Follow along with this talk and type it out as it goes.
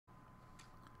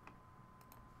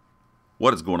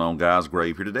What is going on, guys?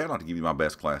 Grave here. Today I'd like to give you my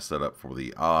best class setup for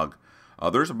the AUG.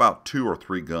 There's about 2 or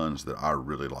 3 guns that I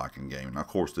really like in game. Now, of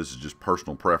course, this is just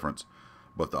personal preference,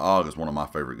 but the AUG is one of my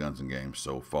favorite guns in game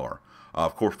so far.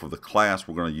 Of course, for the class,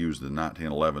 we're going to use the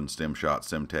 1911 Stem Shot,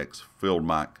 Semtex, Field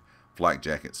Mic, Flak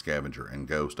Jacket, Scavenger, and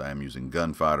Ghost. I am using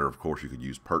Gunfighter. Of course, you could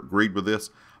use Perk Greed with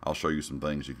this. I'll show you some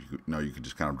things you could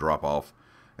just kind of drop off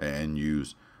and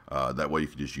use. That way you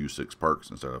could just use 6 perks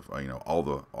instead of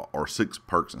or 6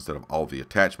 perks instead of all the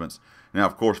attachments. Now,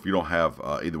 of course, if you don't have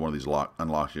either one of these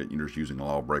unlocked yet, you're just using a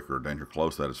Lawbreaker or Danger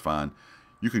Close, that is fine.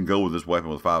 You can go with this weapon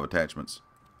with 5 attachments.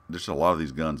 There's a lot of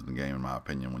these guns in the game, in my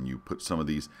opinion. When you put some of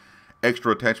these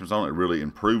extra attachments on it, it really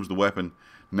improves the weapon.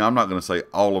 Now, I'm not going to say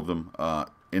all of them.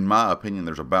 In my opinion,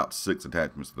 there's about 6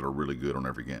 attachments that are really good on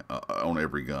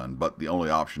every gun. But the only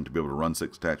option to be able to run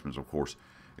 6 attachments, of course,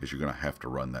 is you're going to have to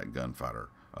run that Gunfighter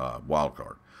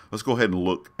wildcard. Let's go ahead and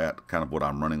look at kind of what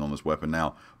I'm running on this weapon.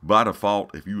 Now, by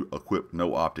default, if you equip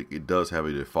no optic, it does have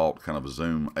a default kind of a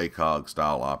zoom ACOG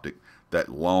style optic, that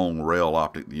long rail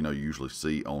optic that you usually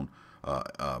see on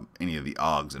any of the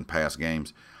AUGs in past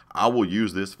games. I will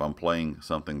use this if I'm playing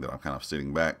something that I'm kind of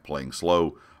sitting back, playing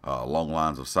slow, long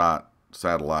lines of sight,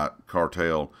 satellite,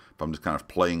 cartel. If I'm just kind of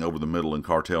playing over the middle in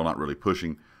cartel, not really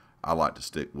pushing, I like to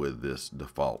stick with this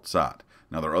default sight.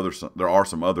 Now, there are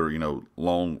some other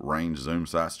long range zoom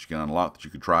sights that you can unlock that you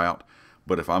could try out.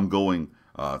 But if I'm going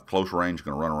close range,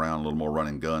 going to run around a little more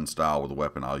running gun style with the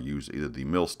weapon, I'll use either the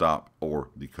Mill Stop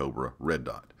or the Cobra Red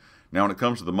Dot. Now, when it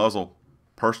comes to the muzzle,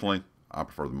 personally, I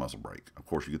prefer the muzzle brake. Of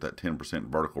course, you get that 10%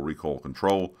 vertical recoil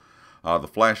control. The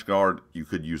flash guard, you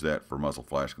could use that for muzzle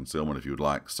flash concealment if you would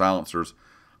like. Silencers,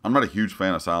 I'm not a huge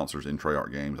fan of silencers in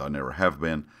Treyarch games. I never have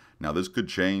been. Now, this could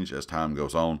change as time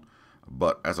goes on.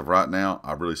 But as of right now,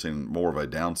 I've really seen more of a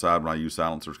downside when I use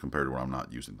silencers compared to when I'm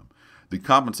not using them. The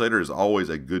compensator is always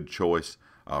a good choice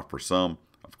for some.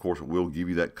 Of course, it will give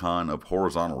you that kind of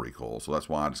horizontal recoil. So that's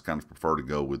why I just kind of prefer to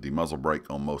go with the muzzle brake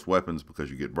on most weapons,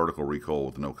 because you get vertical recoil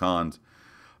with no cons.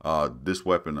 This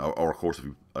weapon, or of course, if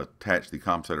you attach the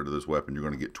compensator to this weapon, you're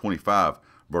going to get 25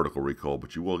 vertical recoil,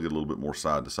 but you will get a little bit more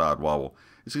side-to-side wobble.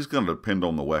 It's just going to depend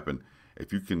on the weapon.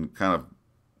 If you can kind of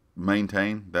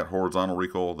maintain that horizontal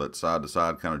recoil, that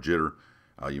side-to-side kind of jitter,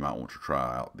 you might want to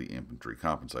try out the infantry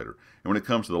compensator. And when it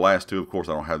comes to the last two, of course,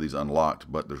 I don't have these unlocked,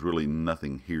 but there's really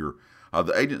nothing here.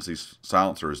 The agency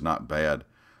silencer is not bad,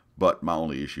 but my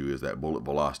only issue is that bullet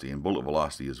velocity, and bullet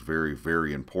velocity is very,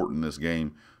 very important in this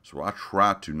game, so I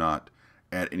try to not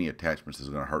add any attachments that's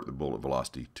going to hurt the bullet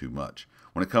velocity too much.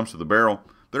 When it comes to the barrel,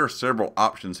 there are several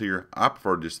options here. I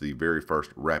prefer just the very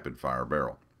first rapid fire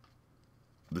barrel.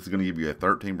 This is going to give you a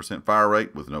 13% fire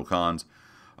rate with no cons.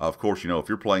 Of course, if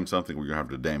you're playing something where you're going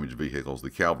to have to damage vehicles, the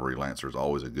Cavalry Lancer is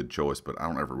always a good choice, but I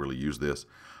don't ever really use this.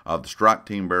 The Strike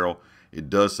Team barrel, it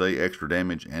does say extra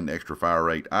damage and extra fire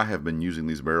rate. I have been using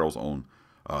these barrels on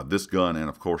this gun and,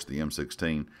 of course, the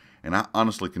M16, and I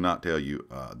honestly cannot tell you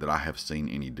that I have seen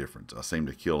any difference. I seem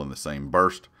to kill in the same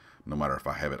burst, no matter if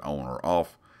I have it on or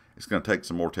off. It's going to take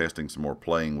some more testing, some more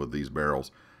playing with these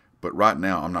barrels. But right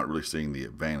now, I'm not really seeing the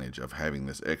advantage of having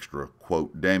this extra,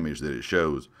 quote, damage that it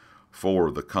shows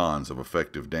for the cons of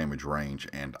effective damage range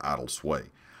and idle sway.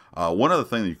 One other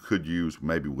thing that you could use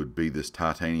maybe would be this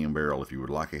titanium barrel if you would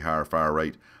like a higher fire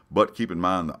rate. But keep in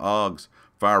mind, the AUG's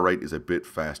fire rate is a bit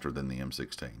faster than the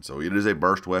M16. So it is a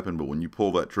burst weapon, but when you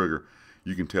pull that trigger,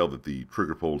 you can tell that the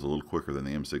trigger pull is a little quicker than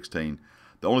the M16.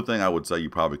 The only thing I would say you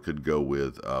probably could go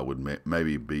with would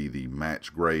maybe be the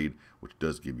match grade, which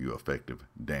does give you effective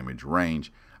damage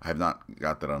range. I have not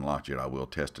got that unlocked yet. I will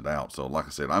test it out. So like I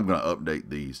said, I'm going to update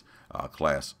these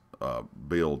class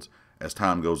builds as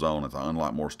time goes on, as I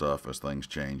unlock more stuff, as things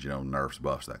change, nerfs,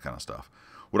 buffs, that kind of stuff.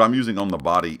 What I'm using on the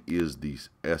body is the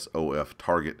SOF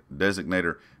target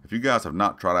designator. If you guys have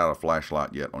not tried out a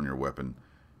flashlight yet on your weapon,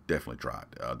 definitely try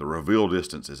it. The reveal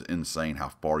distance is insane, how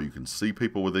far you can see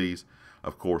people with these.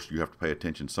 Of course, you have to pay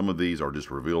attention. Some of these are just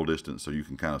reveal distance, so you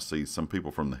can kind of see some people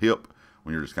from the hip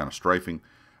when you're just kind of strafing.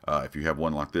 If you have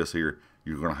one like this here,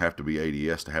 you're going to have to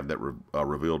be ADS to have that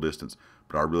reveal distance,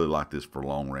 but I really like this for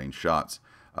long-range shots.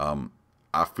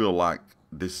 I feel like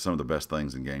this is some of the best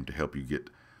things in game to help you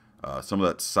get some of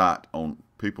that sight on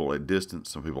people at distance,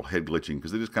 some people head glitching,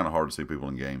 because it is kind of hard to see people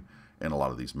in game in a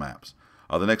lot of these maps.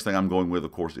 The next thing I'm going with,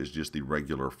 of course, is just the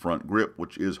regular front grip,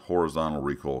 which is horizontal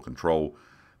recoil control.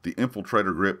 The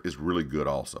Infiltrator grip is really good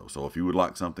also. So if you would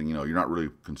like something, you're not really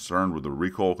concerned with the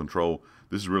recoil control,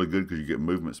 this is really good because you get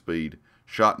movement speed,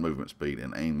 shot movement speed,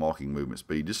 and aim walking movement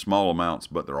speed. Just small amounts,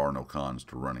 but there are no cons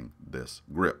to running this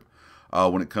grip.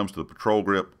 When it comes to the patrol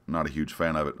grip, not a huge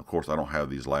fan of it. Of course, I don't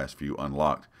have these last few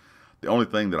unlocked. The only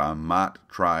thing that I might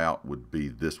try out would be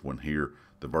this one here,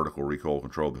 the vertical recoil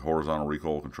control, the horizontal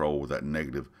recoil control with that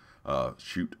negative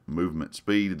shoot movement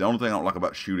speed. The only thing I don't like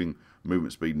about shooting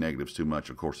movement speed negatives too much,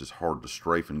 of course, is hard to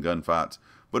strafe in gunfights.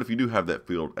 But if you do have that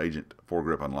field agent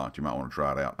foregrip unlocked, you might want to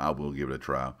try it out. I will give it a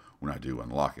try when I do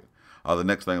unlock it. The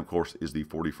next thing, of course, is the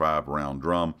 45 round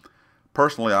drum.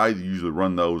 Personally, I usually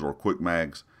run those or quick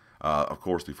mags. Of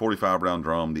course, the 45 round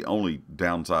drum, the only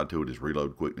downside to it is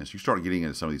reload quickness. You start getting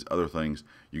into some of these other things,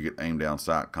 you get aim down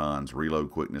sight cons,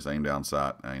 reload quickness, aim down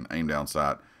sight, aim down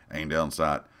sight, aim down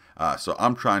sight. So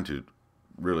I'm trying to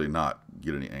really not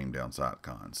get any aim down sight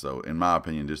cons. So in my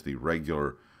opinion, just the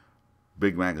regular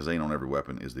big magazine on every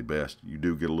weapon is the best. You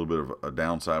do get a little bit of a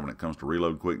downside when it comes to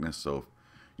reload quickness. So if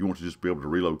you want to just be able to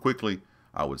reload quickly,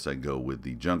 I would say go with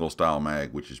the jungle style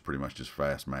mag, which is pretty much just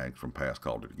fast mag from past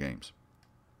Call of Duty games.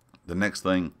 The next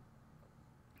thing,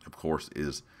 of course,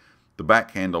 is the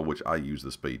back handle, which I use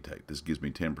the speed tape. This gives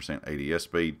me 10% ADS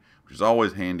speed, which is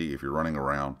always handy if you're running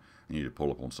around and you need to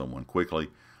pull up on someone quickly.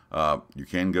 You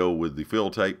can go with the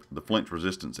field tape. The flinch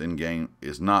resistance in game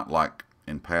is not like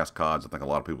in past CODs. I think a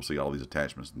lot of people see all these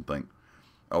attachments and think,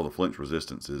 oh, the flinch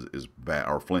resistance is bad,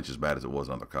 or flinch as bad as it was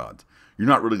on other CODs. You're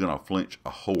not really going to flinch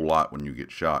a whole lot when you get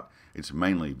shot. It's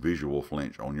mainly visual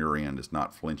flinch on your end. It's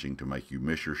not flinching to make you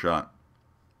miss your shot.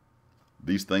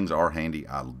 These things are handy.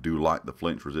 I do like the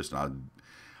flinch resistance.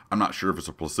 I'm not sure if it's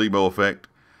a placebo effect,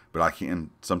 but I can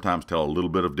sometimes tell a little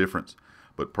bit of difference.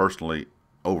 But personally,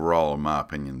 overall, in my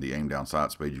opinion, the aim down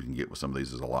sight speed you can get with some of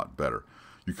these is a lot better.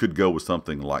 You could go with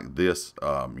something like this.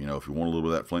 You know, if you want a little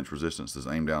bit of that flinch resistance, this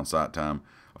aim down sight time.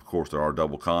 Of course, there are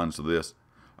double cons to this.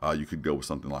 You could go with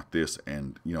something like this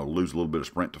and, you know, lose a little bit of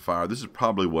sprint to fire. This is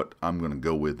probably what I'm going to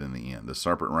go with in the end, the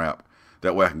serpent wrap.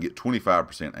 That way I can get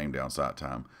 25% aim down sight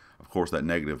time. Of course, that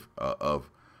negative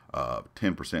of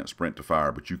 10% sprint to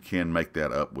fire, but you can make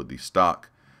that up with the stock.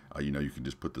 You know, you can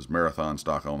just put this marathon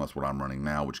stock on. That's what I'm running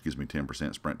now, which gives me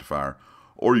 10% sprint to fire.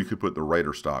 Or you could put the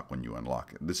Raider stock when you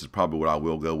unlock it. This is probably what I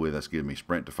will go with. That's giving me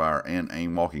sprint to fire and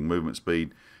aim walking movement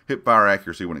speed. Hip fire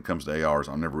accuracy when it comes to ARs,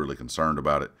 I'm never really concerned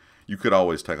about it. You could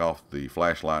always take off the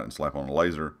flashlight and slap on a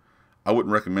laser. I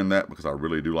wouldn't recommend that because I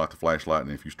really do like the flashlight,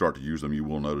 and if you start to use them, you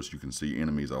will notice you can see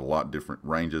enemies at a lot different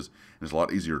ranges, and it's a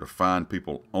lot easier to find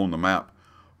people on the map.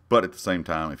 But at the same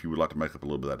time, if you would like to make up a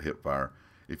little bit of that hip fire,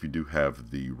 if you do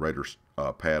have the Raider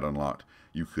pad unlocked,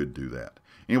 you could do that.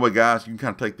 Anyway, guys, you can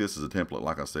kind of take this as a template,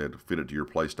 like I said, fit it to your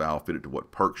play style, fit it to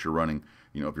what perks you're running.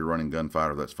 You know, if you're running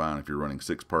Gunfighter, that's fine. If you're running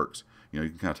 6 perks, you know, you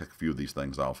can kind of take a few of these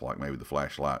things off, like maybe the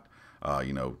flashlight,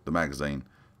 you know, the magazine,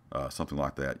 something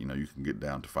like that. You know, you can get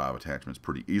down to 5 attachments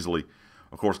pretty easily.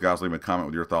 Of course, guys, leave me a comment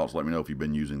with your thoughts. Let me know if you've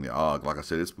been using the AUG. Like I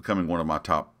said, it's becoming one of my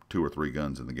top 2 or 3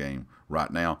 guns in the game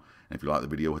right now. And if you like the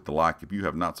video, hit the like. If you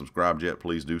have not subscribed yet,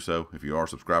 please do so. If you are a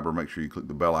subscriber, make sure you click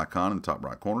the bell icon in the top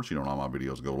right corner so you know when all my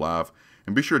videos go live.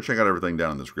 And be sure to check out everything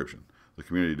down in the description. The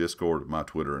community Discord, my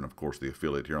Twitter, and of course the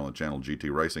affiliate here on the channel,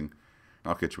 GT Racing.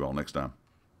 I'll catch you all next time.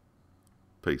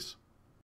 Peace.